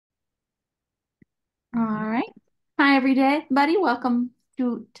All right. Hi, everybody. Welcome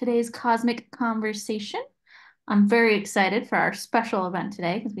to today's Cosmic Conversation. I'm very excited for our special event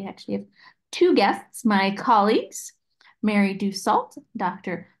today because we actually have two guests, my colleagues, Mary Dussault,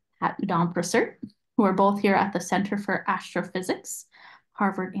 Dr. Udomprasert, who are both here at the Center for Astrophysics,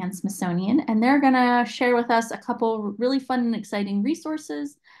 Harvard and Smithsonian, and they're going to share with us a couple really fun and exciting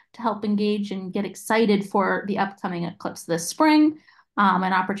resources to help engage and get excited for the upcoming eclipse this spring,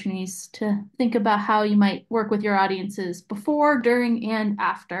 and opportunities to think about how you might work with your audiences before, during, and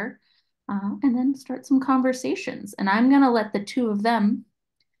after, and then start some conversations. And I'm going to let the two of them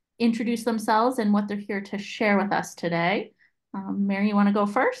introduce themselves and what they're here to share with us today. Mary, you want to go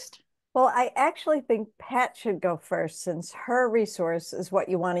first? Well, I actually think Pat should go first since her resource is what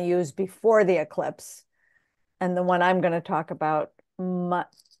you want to use before the eclipse. And the one I'm going to talk about Well,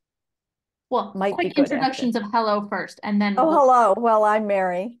 might be quick good after. introductions of hello first, and then Oh, we'll. hello. Well, I'm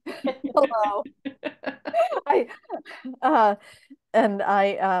Mary. Hello. I uh, and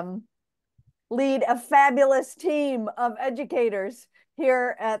I lead a fabulous team of educators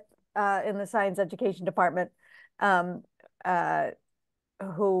here at in the science education department, um, uh,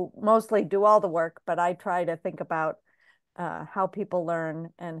 who mostly do all the work, but I try to think about how people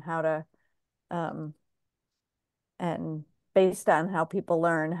learn and how to um, and based on how people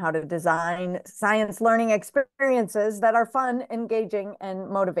learn, how to design science learning experiences that are fun, engaging, and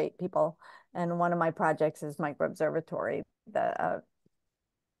motivate people. And one of my projects is MicroObservatory, a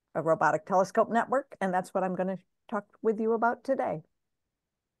robotic telescope network, and that's what I'm going to talk with you about today.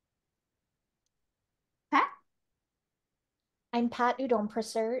 Pat? I'm Pat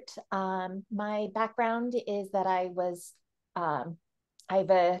Udomprasert. My background is that I have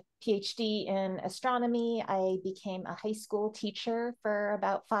a PhD in astronomy. I became a high school teacher for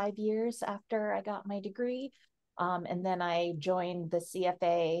about 5 years after I got my degree. And then I joined the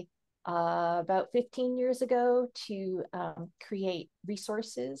CFA about 15 years ago to create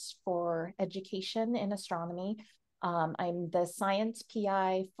resources for education in astronomy. I'm the science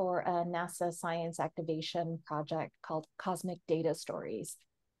PI for a NASA science activation project called Cosmic DataStories.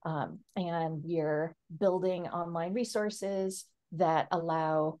 And we're building online resources that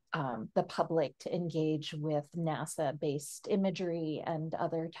allow the public to engage with NASA-based imagery and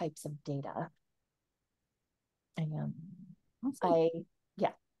other types of data. And Awesome. I,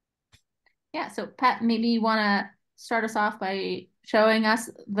 yeah. Yeah, so Pat, maybe you want to start us off by showing us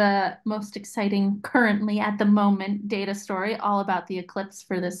the most exciting currently at the moment data story all about the eclipse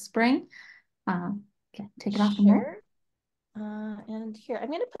for this spring. Okay, take it off from there. Sure. And here, I'm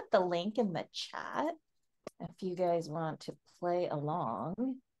going to put the link in the chat if you guys want to play along.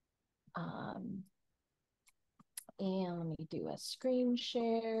 And let me do a screen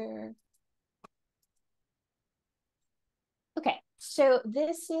share. Okay, so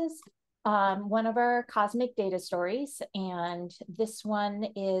this is one of our cosmic data stories, and this one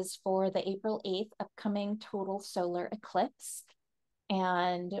is for the April 8th upcoming total solar eclipse.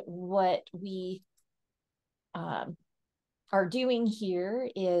 And what we are doing here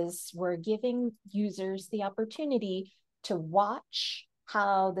is we're giving users the opportunity to watch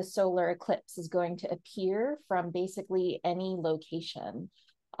how the solar eclipse is going to appear from basically any location.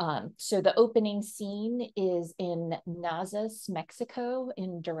 So the opening scene is in Nazas, Mexico,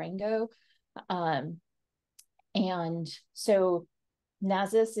 in Durango. And so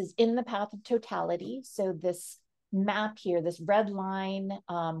Nazas is in the path of totality. So this map here, this red line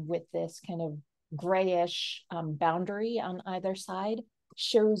with this kind of grayish boundary on either side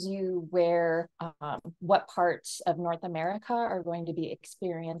shows you where what parts of North America are going to be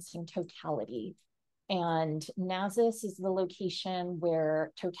experiencing totality. And Nazas is the location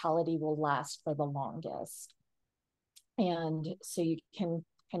where totality will last for the longest. And so you can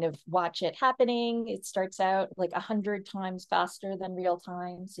kind of watch it happening. It starts out like 100 times faster than real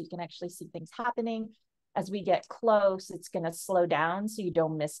time. So you can actually see things happening. As we get close, it's going to slow down so you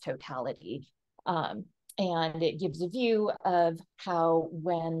don't miss totality. And it gives a view of how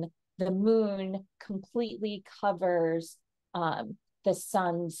when the moon completely covers the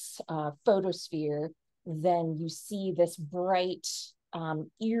sun's photosphere, then you see this bright,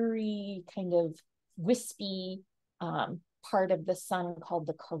 eerie, kind of wispy part of the sun called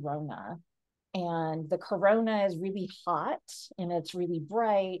the corona. And the corona is really hot and it's really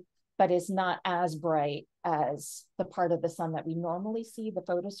bright, but is not as bright as the part of the sun that we normally see, the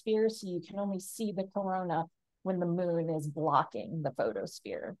photosphere. So you can only see the corona when the moon is blocking the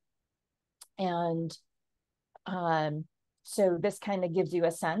photosphere. And so this kind of gives you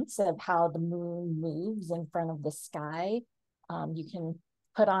a sense of how the moon moves in front of the sky. You can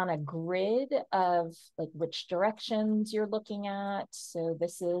put on a grid of like which directions you're looking at. So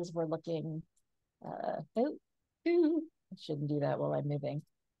this is, we're looking I shouldn't do that while I'm moving.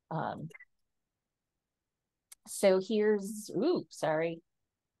 So here's, sorry.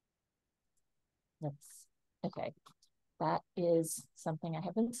 Okay. That is something I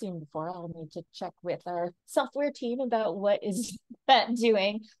haven't seen before. I'll need to check with our software team about what is that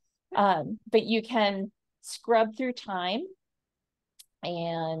doing. But you can scrub through time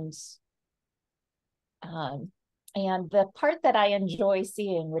and the part that I enjoy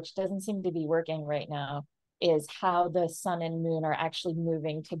seeing, which doesn't seem to be working right now, is how the sun and moon are actually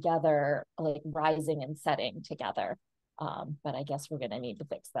moving together, like rising and setting together. But I guess we're going to need to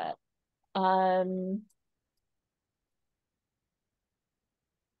fix that.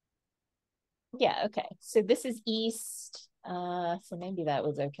 Yeah, okay. So this is east. So maybe that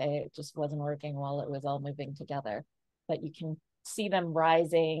was okay. It just wasn't working while it was all moving together. But you can see them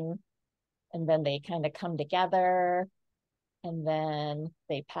rising, and then they kind of come together, and then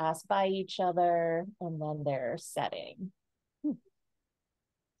they pass by each other, and then they're setting.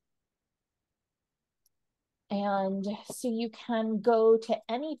 And so you can go to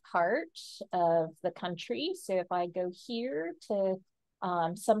any part of the country. So if I go here to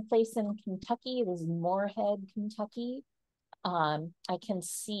someplace in Kentucky, this is Moorhead, Kentucky, I can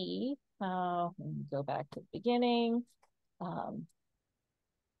see, let me go back to the beginning.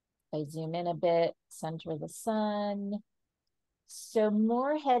 I zoom in a bit, center of the sun. So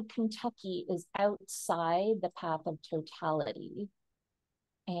Moorhead, Kentucky is outside the path of totality.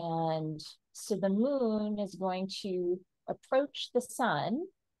 And so the moon is going to approach the sun,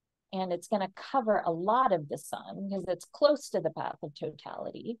 and it's going to cover a lot of the sun because it's close to the path of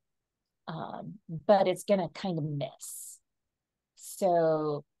totality, but it's going to kind of miss.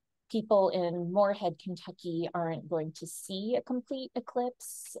 So people in Moorhead, Kentucky aren't going to see a complete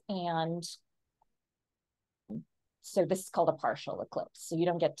eclipse, and so this is called a partial eclipse. So you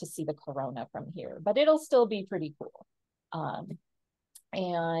don't get to see the corona from here, but it'll still be pretty cool.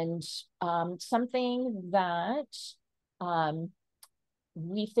 And something that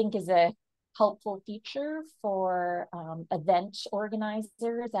we think is a helpful feature for event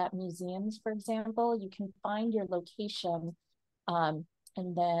organizers at museums, for example, you can find your location. And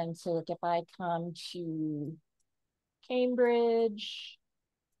then, so like if I come to Cambridge,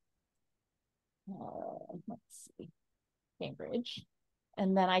 let's see, Cambridge.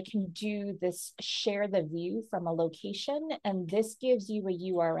 And then I can do this share the view from a location. And this gives you a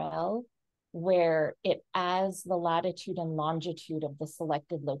URL where it adds the latitude and longitude of the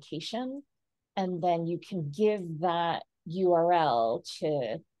selected location. And then you can give that URL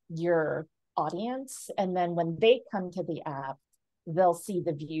to your audience. And then when they come to the app, they'll see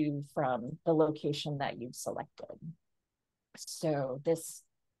the view from the location that you've selected. So this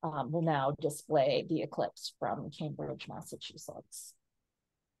will now display the eclipse from Cambridge, Massachusetts.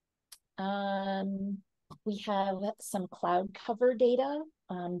 We have some cloud cover data.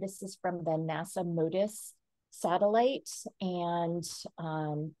 This is from the NASA MODIS satellite. And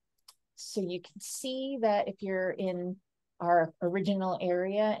so you can see that if you're in our original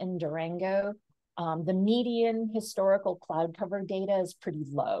area in Durango, the median historical cloud cover data is pretty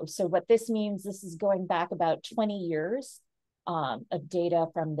low. So what this means, this is going back about 20 years of data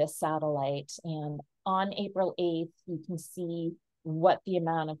from this satellite. And on April 8th, you can see what the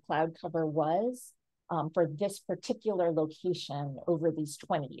amount of cloud cover was for this particular location over these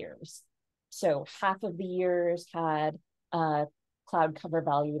 20 years. So half of the years had a cloud cover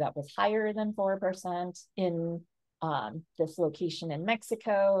value that was higher than 4% in this location in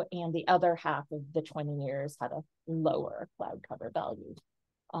Mexico, and the other half of the 20 years had a lower cloud cover value.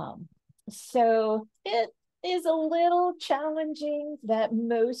 So it is a little challenging that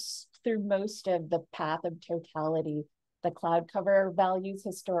through most of the path of totality, the cloud cover values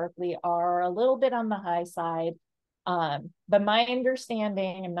historically are a little bit on the high side. But my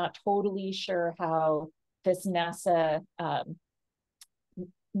understanding, I'm not totally sure how this NASA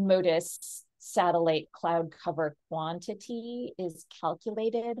MODIS satellite cloud cover quantity is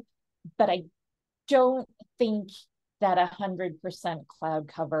calculated, but I don't think that 100% cloud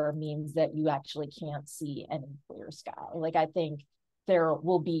cover means that you actually can't see any clear sky. Like, I think there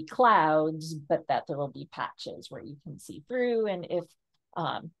will be clouds, but that there will be patches where you can see through. And if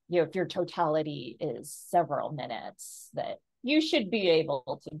if your totality is several minutes, that you should be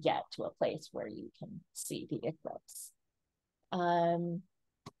able to get to a place where you can see the eclipse.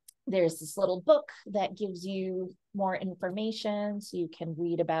 There's this little book that gives you more information, so you can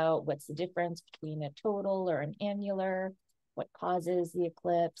read about what's the difference between a total or an annular, what causes the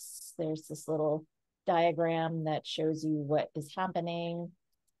eclipse. There's this little diagram that shows you what is happening.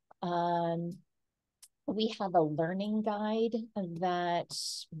 We have a learning guide that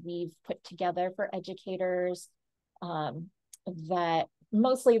we've put together for educators, that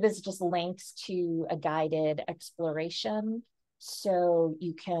mostly this just links to a guided exploration. So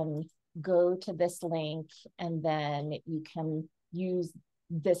you can go to this link and then you can use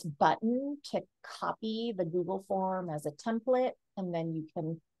this button to copy the Google form as a template, and then you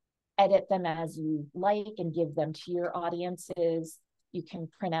can edit them as you like and give them to your audiences. You can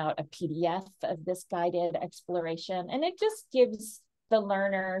print out a PDF of this guided exploration, and it just gives the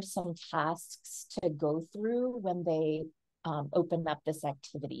learner some tasks to go through when they open up this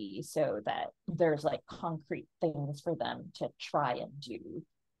activity, so that there's like concrete things for them to try and do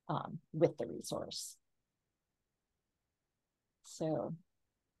with the resource. So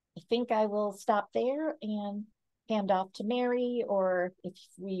I think I will stop there and hand off to Mary, or if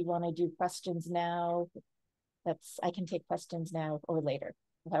we want to do questions now, I can take questions now or later,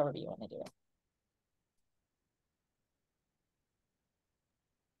 however you want to do it.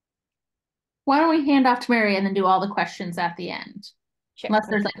 Why don't we hand off to Mary and then do all the questions at the end? Sure. Unless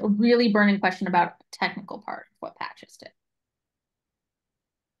there's like a really burning question about a technical part of what Pat just did.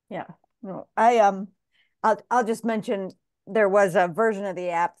 Yeah, no, I'll just mention there was a version of the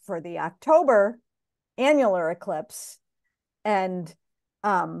app for the October annular eclipse, and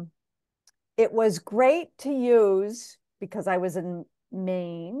it was great to use because I was in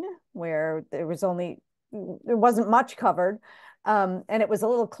Maine where there wasn't much covered, and it was a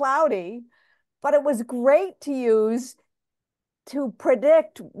little cloudy, but it was great to use to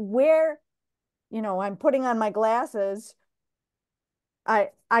predict where, I'm putting on my glasses.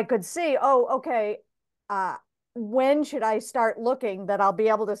 I could see, oh, okay, when should I start looking that I'll be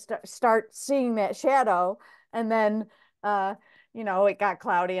able to start seeing that shadow? And then it got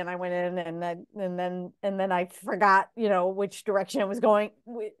cloudy and I went in, and then I forgot, which direction it was going.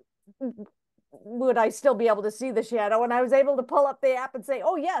 Would I still be able to see the shadow? And I was able to pull up the app and say,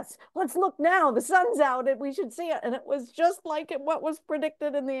 oh yes, let's look now. The sun's out and we should see it. And it was just like what was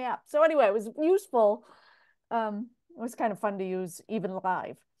predicted in the app. So anyway, it was useful. It was kind of fun to use even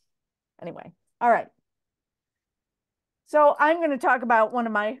live. Anyway, all right. So I'm going to talk about one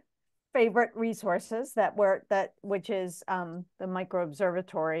of my favorite resources which is the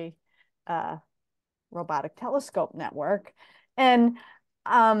MicroObservatory robotic telescope network. And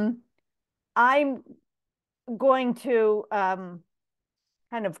I'm going to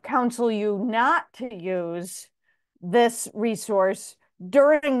kind of counsel you not to use this resource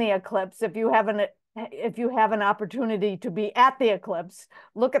during the eclipse. If you have an opportunity to be at the eclipse,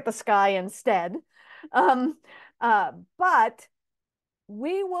 look at the sky instead. But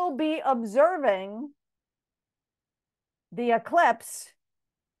we will be observing the eclipse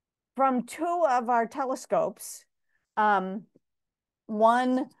from two of our telescopes.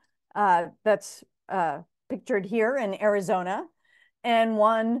 One that's pictured here in Arizona, and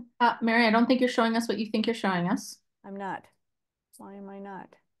one. Mary, I don't think you're showing us what you think you're showing us. I'm not. Why am I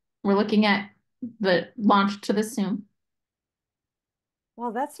not? We're looking at the launch to the Zoom.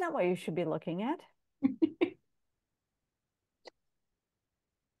 Well, that's not what you should be looking at. Let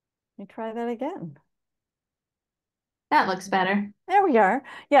me try that again. That looks better. There we are.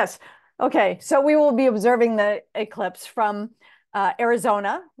 Yes. Okay. So we will be observing the eclipse from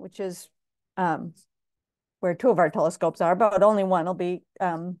Arizona, which is where two of our telescopes are, but only one will be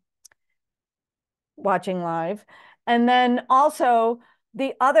watching live. And then also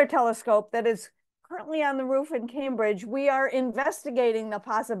the other telescope that is currently on the roof in Cambridge, we are investigating the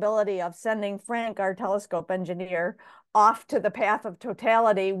possibility of sending Frank, our telescope engineer, off to the path of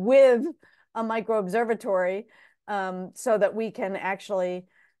totality with a microobservatory, so that we can actually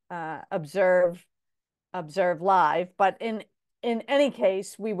observe live. But in any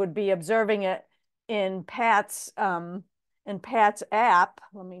case, we would be observing it in Pat's app.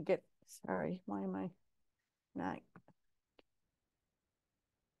 Let me get, sorry, why am I not?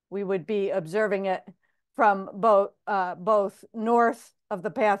 We would be observing it from both north of the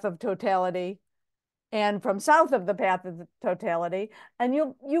path of totality and from south of the path of the totality. And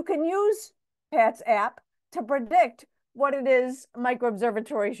you can use Pat's app to predict what it is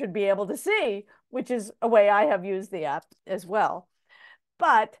microobservatory should be able to see, which is a way I have used the app as well.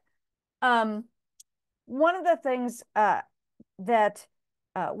 But one of the things that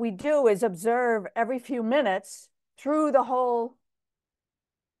we do is observe every few minutes through the whole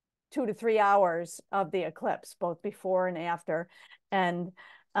 2 to 3 hours of the eclipse, both before and after. And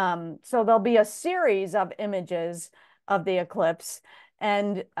so there'll be a series of images of the eclipse,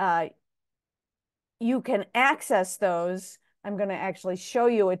 and you can access those. I'm going to actually show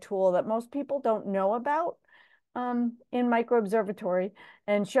you a tool that most people don't know about. in MicroObservatory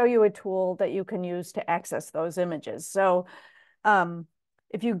and show you a tool that you can use to access those images. So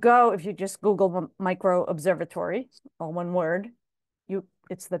if you just Google MicroObservatory, all one word,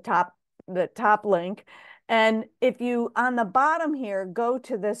 it's the top link. And if you, on the bottom here, go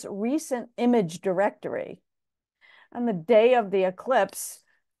to this recent image directory, on the day of the eclipse,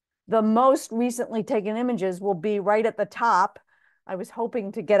 the most recently taken images will be right at the top. I was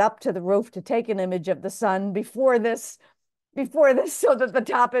hoping to get up to the roof to take an image of the sun before this so that the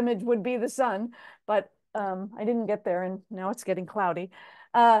top image would be the sun, but I didn't get there, and now it's getting cloudy.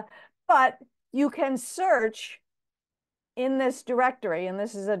 But you can search in this directory, and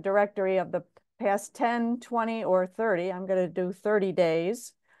this is a directory of the past 10, 20, or 30. I'm going to do 30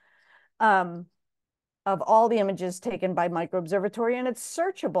 days of all the images taken by MicroObservatory, and it's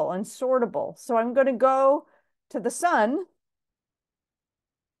searchable and sortable. So I'm going to go to the sun.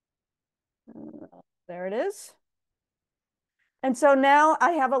 There it is. And so now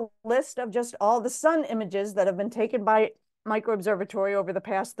I have a list of just all the sun images that have been taken by MicroObservatory over the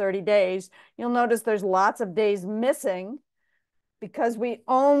past 30 days. You'll notice there's lots of days missing because we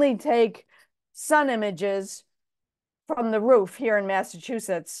only take sun images from the roof here in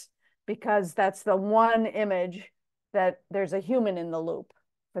Massachusetts, because that's the one image that there's a human in the loop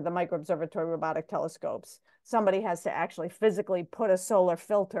for the MicroObservatory robotic telescopes. Somebody has to actually physically put a solar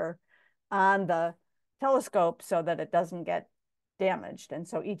filter on the telescope so that it doesn't get damaged. And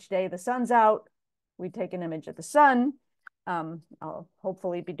so each day the sun's out, we take an image of the sun. I'll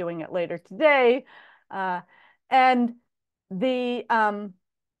hopefully be doing it later today. And the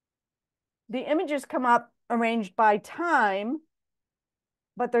images come up arranged by time,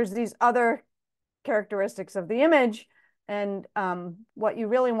 but there's these other characteristics of the image. And what you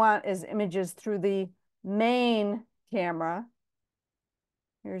really want is images through the main camera.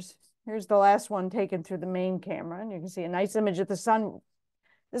 Here's the last one taken through the main camera, and you can see a nice image of the sun.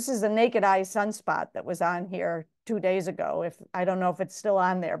 This is a naked eye sunspot that was on here 2 days ago. I don't know if it's still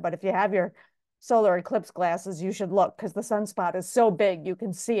on there, but if you have your solar eclipse glasses, you should look, because the sunspot is so big you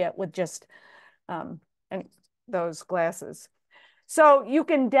can see it with just those glasses. So you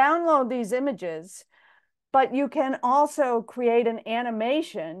can download these images, but you can also create an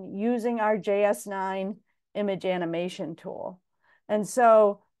animation using our JS9 image animation tool. And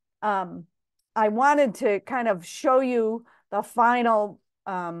so I wanted to kind of show you the final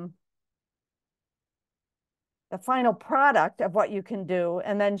product of what you can do,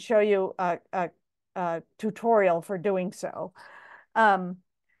 and then show you a tutorial for doing so. I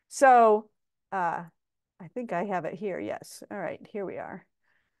think I have it here. Yes. All right, here we are.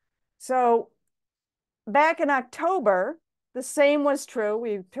 So back in October, the same was true.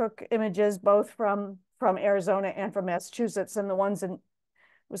 We took images both from Arizona and from Massachusetts, and the ones in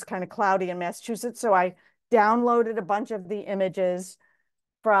was kind of cloudy in Massachusetts. So I downloaded a bunch of the images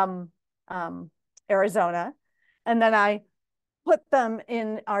from Arizona, and then I put them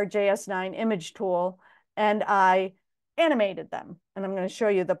in our JS9 image tool, and I animated them. And I'm going to show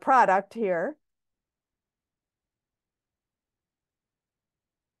you the product here.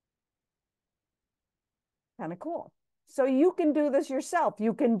 Kind of cool. So you can do this yourself.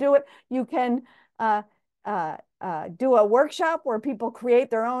 You can do it. You can do a workshop where people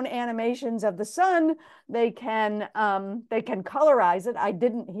create their own animations of the sun. They can colorize it. I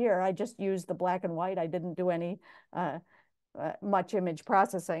didn't here. I just used the black and white. I didn't do any much image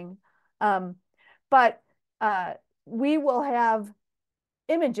processing. But we will have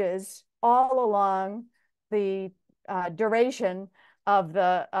images all along the duration of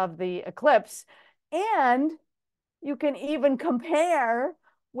the eclipse. And you can even compare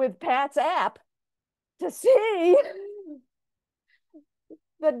with Pat's app to see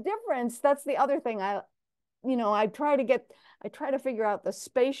the difference. That's the other thing. I try to figure out the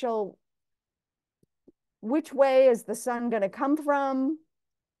spatial, which way is the sun going to come from?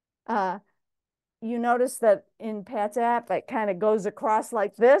 You notice that in Pat's app, it kind of goes across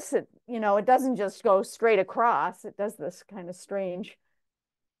like this. It doesn't just go straight across. It does this kind of strange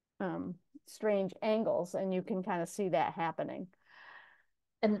angles, and you can kind of see that happening.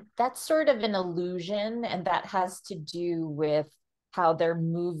 And that's sort of an illusion, and that has to do with how they're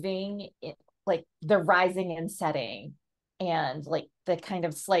moving, like they're rising and setting, and like the kind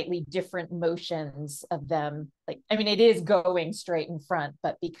of slightly different motions of them. Like, I mean, it is going straight in front,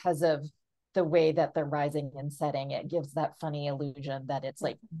 but because of the way that they're rising and setting, it gives that funny illusion that it's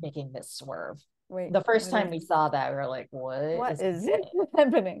like making this swerve. Wait, the first time we saw that, we were like, what is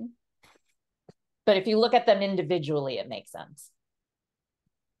happening? But if you look at them individually, it makes sense.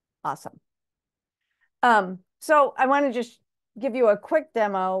 Awesome. So I want to just give you a quick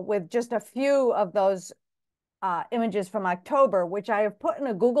demo with just a few of those images from October, which I have put in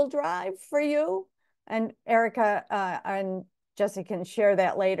a Google Drive for you. And Erica and Jesse can share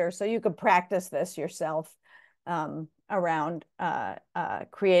that later. So you could practice this yourself around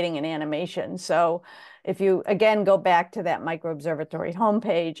creating an animation. So if you, again, go back to that MicroObservatory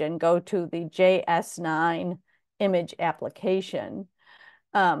homepage and go to the JS9 image application,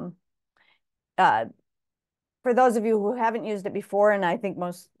 for those of you who haven't used it before, and I think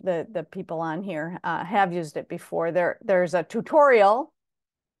most the people on here have used it before, there's a tutorial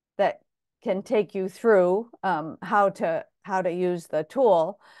that can take you through how to use the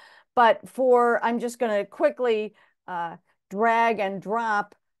tool. But I'm just going to quickly drag and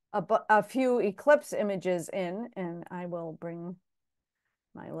drop a few eclipse images in, and I will bring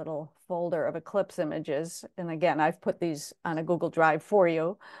my little folder of eclipse images. And again, I've put these on a Google Drive for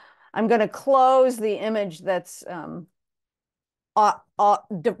you. I'm going to close the image that's by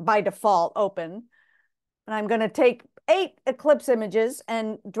default open. And I'm going to take 8 eclipse images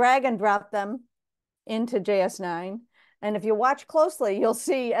and drag and drop them into JS9. And if you watch closely, you'll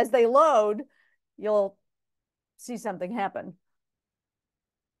see as they load, you'll see something happen.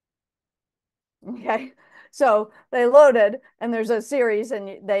 Okay, so they loaded and there's a series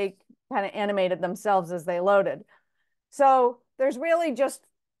and they kind of animated themselves as they loaded. So there's really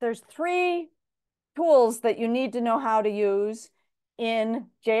there's 3 tools that you need to know how to use in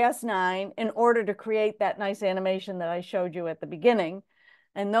JS9 in order to create that nice animation that I showed you at the beginning.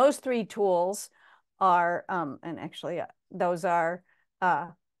 And those 3 tools are, and actually those are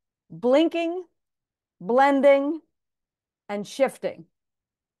blinking, blending, and shifting.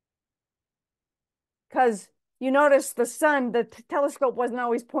 Because you notice the telescope wasn't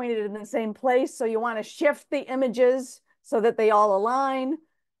always pointed in the same place. So you want to shift the images so that they all align.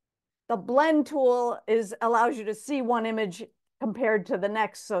 The blend tool allows you to see one image compared to the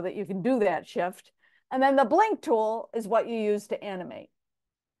next so that you can do that shift. And then the blink tool is what you use to animate.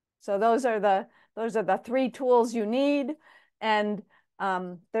 So those are the 3 tools you need. And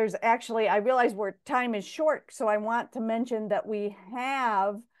there's actually, I realize time is short, so I want to mention that we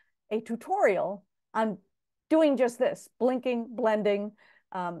have a tutorial on doing just this, blinking, blending,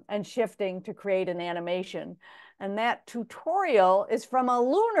 and shifting to create an animation. And that tutorial is from a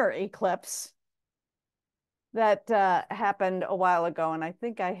lunar eclipse that happened a while ago. And I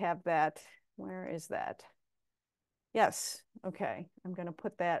think I have that. Where is that? Yes. Okay. I'm going to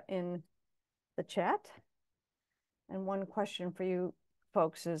put that in the chat. And one question for you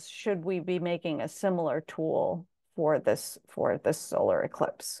folks is, should we be making a similar tool for this solar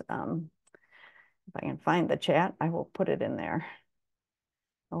eclipse? If I can find the chat, I will put it in there.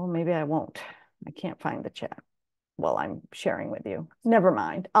 Oh, maybe I won't. I can't find the chat while I'm sharing with you. Never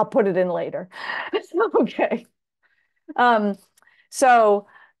mind. I'll put it in later. Okay. So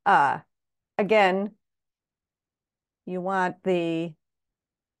again, you want the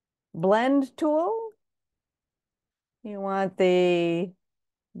blend tool. You want the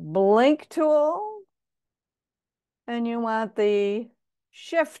blink tool. And you want the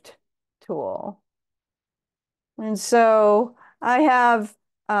shift tool. And so I have,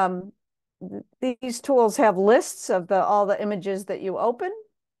 these tools have lists of all the images that you open.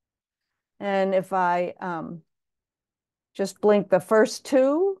 And if I just blink the first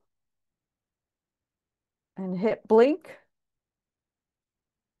 2 and hit blink,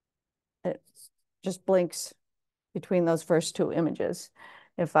 it just blinks between those first 2 images.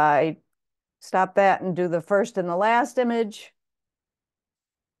 If I stop that and do the first and the last image,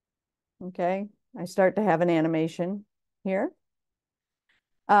 okay, I start to have an animation here.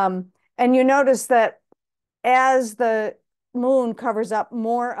 And you notice that as the moon covers up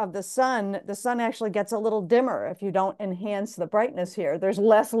more of the sun actually gets a little dimmer if you don't enhance the brightness here. There's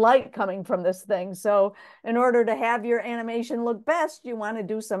less light coming from this thing. So in order to have your animation look best, you want to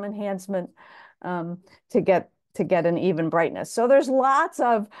do some enhancement to get an even brightness. So there's lots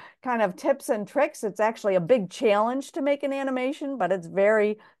of kind of tips and tricks. It's actually a big challenge to make an animation, but it's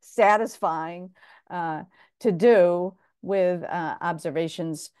very satisfying to do with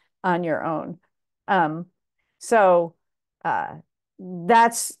observations on your own. So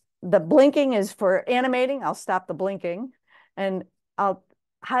that's the blinking is for animating. I'll stop the blinking and I'll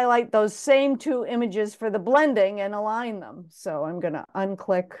highlight those same 2 images for the blending and align them. So I'm going to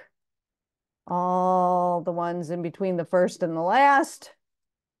unclick all the ones in between the first and the last.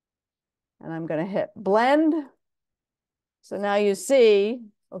 And I'm going to hit blend. So now you see,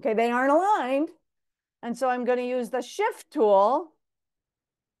 okay, they aren't aligned. And so I'm going to use the shift tool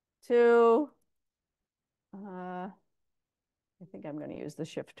to, I think I'm going to use the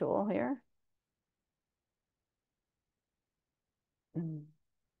shift tool here.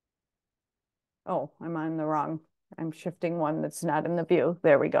 Oh, I'm shifting one that's not in the view.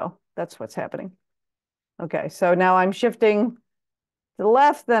 There we go. That's what's happening. Okay, so now I'm shifting to the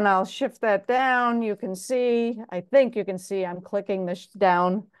left, then I'll shift that down. You can see, I think you can see I'm clicking this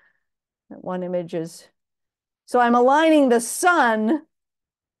down. That one image is, so I'm aligning the sun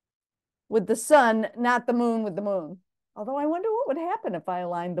with the sun, not the moon with the moon. Although I wonder what would happen if I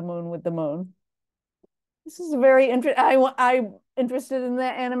aligned the moon with the moon. This is very interesting. I'm interested in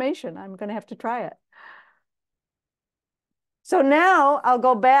that animation. I'm going to have to try it. So now I'll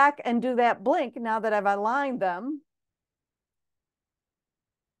go back and do that blink now that I've aligned them.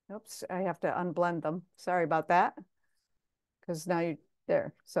 Oops, I have to unblend them. Sorry about that. Because now you're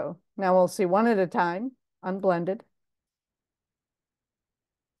there. So now we'll see one at a time, unblended.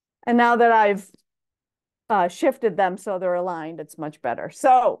 And now that I've shifted them so they're aligned, it's much better.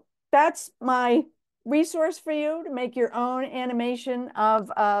 So that's my resource for you to make your own animation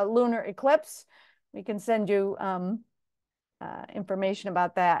of a lunar eclipse. We can send you information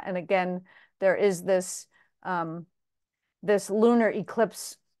about that. And again, there is this lunar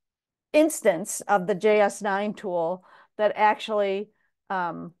eclipse instance of the JS9 tool that actually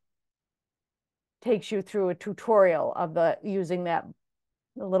takes you through a tutorial of using that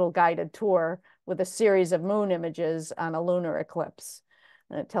little guided tour with a series of moon images on a lunar eclipse.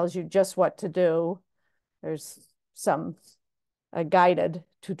 And it tells you just what to do. There's a guided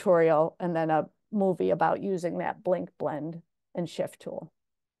tutorial and then a movie about using that blink, blend, and shift tool.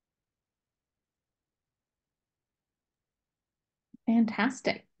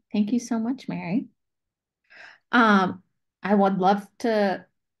 Fantastic. Thank you so much, Mary. I would love to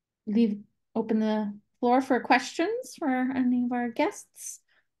open the floor for questions for any of our guests.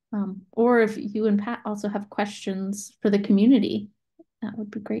 Or if you and Pat also have questions for the community, that would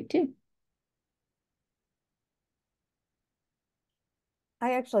be great too.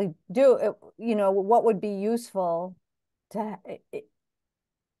 I actually do. What would be useful to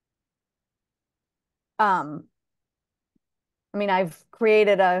I mean, I've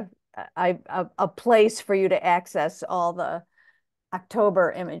created a place for you to access all the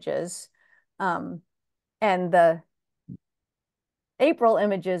October images, and the April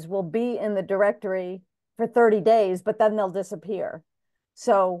images will be in the directory for 30 days, but then they'll disappear.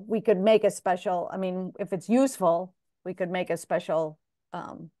 So we could make a special, I mean, if it's useful, we could make a special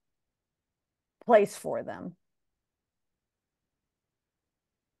place for them.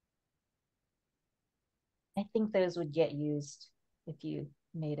 I think those would get used if you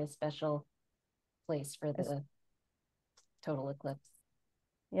made a special place for the total eclipse.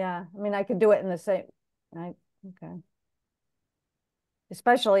 Yeah, I mean, I could do it in the same, okay.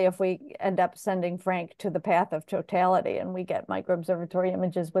 Especially if we end up sending Frank to the path of totality and we get microobservatory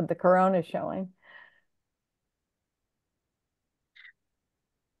images with the corona showing.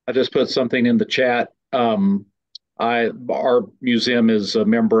 I just put something in the chat. Our museum is a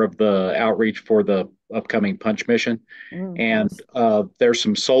member of the outreach for the upcoming Punch mission, and Nice. there's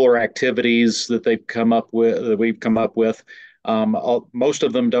some solar activities that we've come up with. Most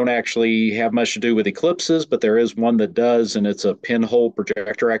of them don't actually have much to do with eclipses, but there is one that does, and it's a pinhole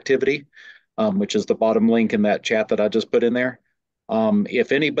projector activity, which is the bottom link in that chat that I just put in there.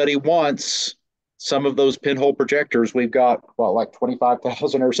 If anybody wants some of those pinhole projectors, we've got like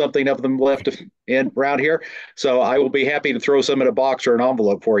 25,000 or something of them left in around here. So I will be happy to throw some in a box or an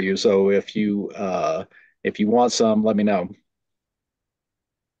envelope for you. So if you want some, let me know.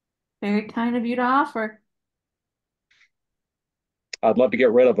 Very kind of you to offer. I'd love to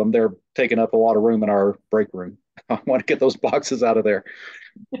get rid of them. They're taking up a lot of room in our break room. I want to get those boxes out of there.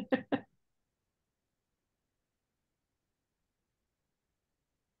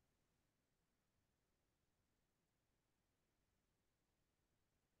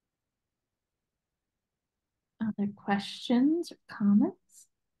 Other questions or comments?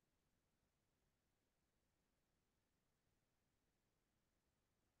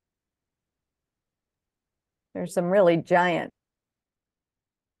 There's some really giant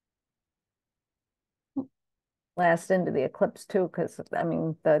last into the eclipse too, because I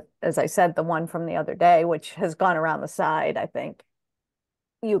mean, as I said, the one from the other day, which has gone around the side, I think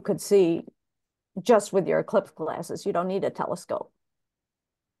you could see just with your eclipse glasses. You don't need a telescope.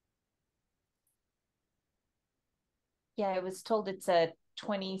 Yeah, I was told it's a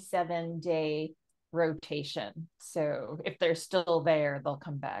 27-day rotation. So if they're still there, they'll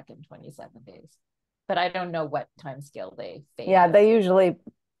come back in 27 days. But I don't know what time scale they fade. Yeah, they usually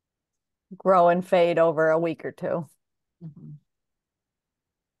grow and fade over a week or two. Mm-hmm.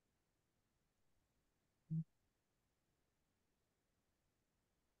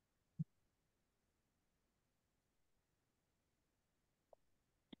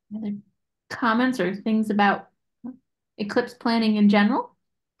 Other comments or things about eclipse planning in general?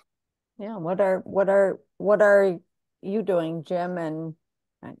 Yeah, what are you doing, Jim? And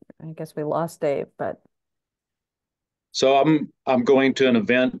I guess we lost Dave, but So I'm going to an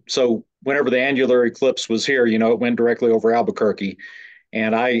event. So whenever the annular eclipse was here, it went directly over Albuquerque,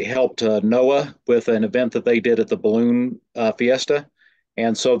 and I helped NOAA with an event that they did at the Balloon Fiesta,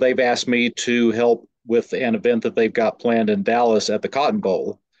 and so they've asked me to help with an event that they've got planned in Dallas at the Cotton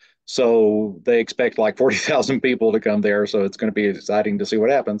Bowl. So they expect like 40,000 people to come there. So it's going to be exciting to see what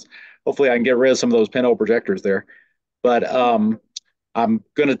happens. Hopefully, I can get rid of some of those pinhole projectors there. But I'm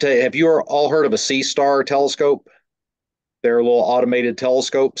going to tell you, have you all heard of a Sea Star telescope? They're little automated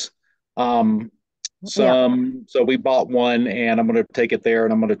telescopes. Um, yeah. so we bought one, and I'm going to take it there,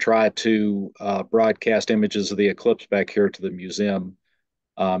 and I'm going to try to broadcast images of the eclipse back here to the museum.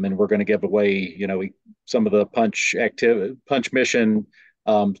 And we're going to give away, some of the punch mission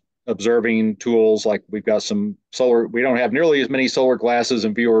observing tools. Like we've got some solar. We don't have nearly as many solar glasses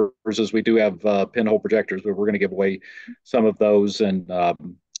and viewers as we do have pinhole projectors, but we're going to give away some of those. And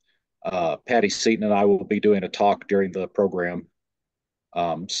Patty Seaton and I will be doing a talk during the program.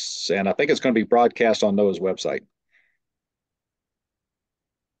 And I think it's going to be broadcast on NOAA's website.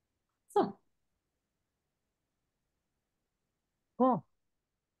 So, Cool.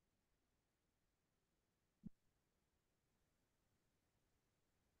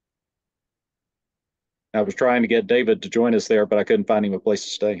 I was trying to get David to join us there, but I couldn't find him a place to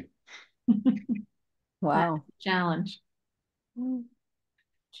stay. Wow. challenge.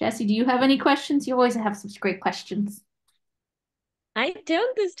 Jesse, do you have any questions? You always have some great questions. I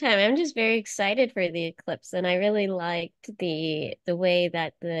don't this time. I'm just very excited for the eclipse, and I really liked the way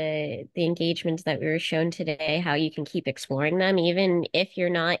that the engagements that we were shown today, how you can keep exploring them, even if you're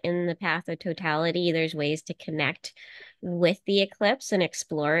not in the path of totality. There's ways to connect with the eclipse and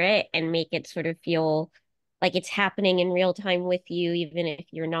explore it and make it sort of feel like it's happening in real time with you, even if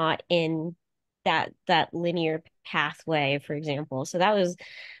you're not in that linear pathway, for example. So that was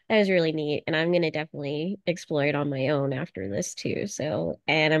really neat, and I'm going to definitely explore it on my own after this too. So,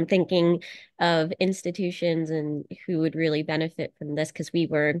 and I'm thinking of institutions and who would really benefit from this, because we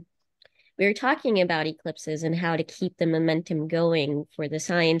were talking about eclipses and how to keep the momentum going for the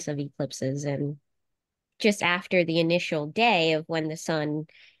science of eclipses. And just after the initial day of when the sun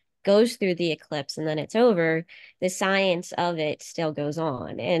goes through the eclipse and then it's over, the science of it still goes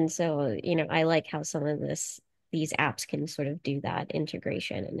on. And so, I like how some of these apps can sort of do that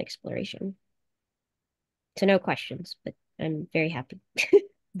integration and exploration. So no questions, but I'm very happy.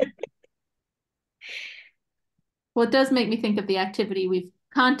 Well, it does make me think of the activity we've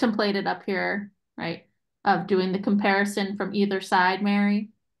contemplated up here, right? Of doing the comparison from either side, Mary,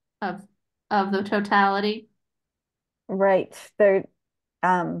 of the totality. Right. There,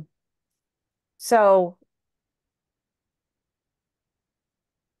 so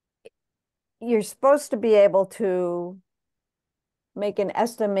you're supposed to be able to make an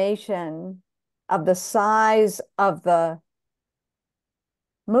estimation of the size of the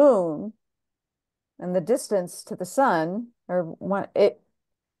moon and the distance to the sun, or wait,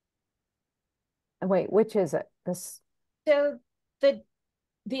 which is it? This, So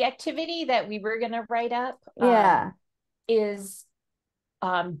the activity that we were going to write up yeah, is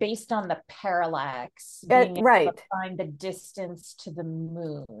based on the parallax, being able right. to find the distance to the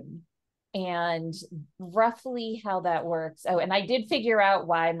moon. And roughly how that works. Oh, and I did figure out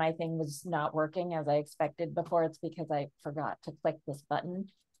why my thing was not working as I expected before. It's because I forgot to click this button.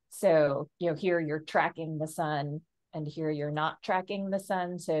 So, here you're tracking the sun, and here you're not tracking the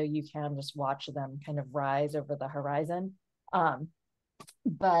sun. So you can just watch them kind of rise over the horizon.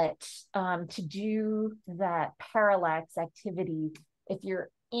 But to do that parallax activity, if you're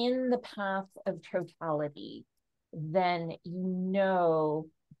in the path of totality, then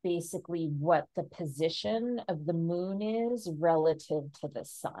basically what the position of the moon is relative to the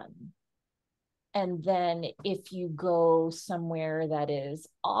sun. And then if you go somewhere that is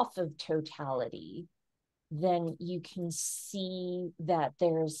off of totality, then you can see that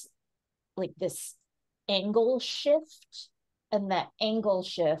there's like this angle shift, and that angle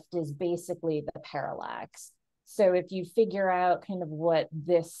shift is basically the parallax. So if you figure out kind of what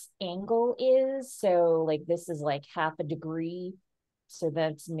this angle is, so like this is like half a degree, so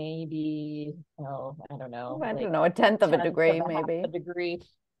that's maybe, I don't know, I like don't know, a tenth of a degree, half maybe. a degree.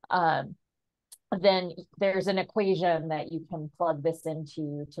 Then there's an equation that you can plug this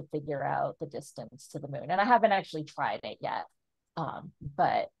into to figure out the distance to the moon. And I haven't actually tried it yet,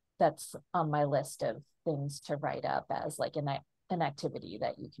 but that's on my list of things to write up as like an activity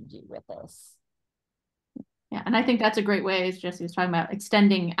that you can do with this. Yeah, and I think that's a great way, as Jesse was talking about,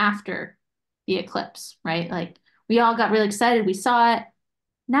 extending after the eclipse, right? Like we all got really excited. We saw it.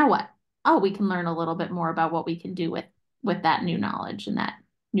 Now what? Oh, we can learn a little bit more about what we can do with that new knowledge and that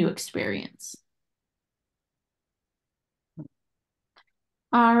new experience.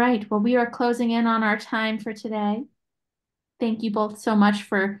 All right. Well, we are closing in on our time for today. Thank you both so much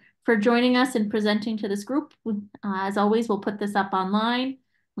for joining us and presenting to this group. As always, we'll put this up online.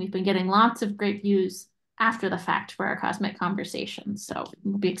 We've been getting lots of great views after the fact for our cosmic conversations, so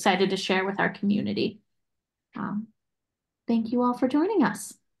we'll be excited to share with our community. Thank you all for joining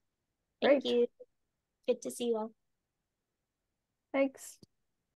us. Thank Great. you. Good to see you all. Thanks.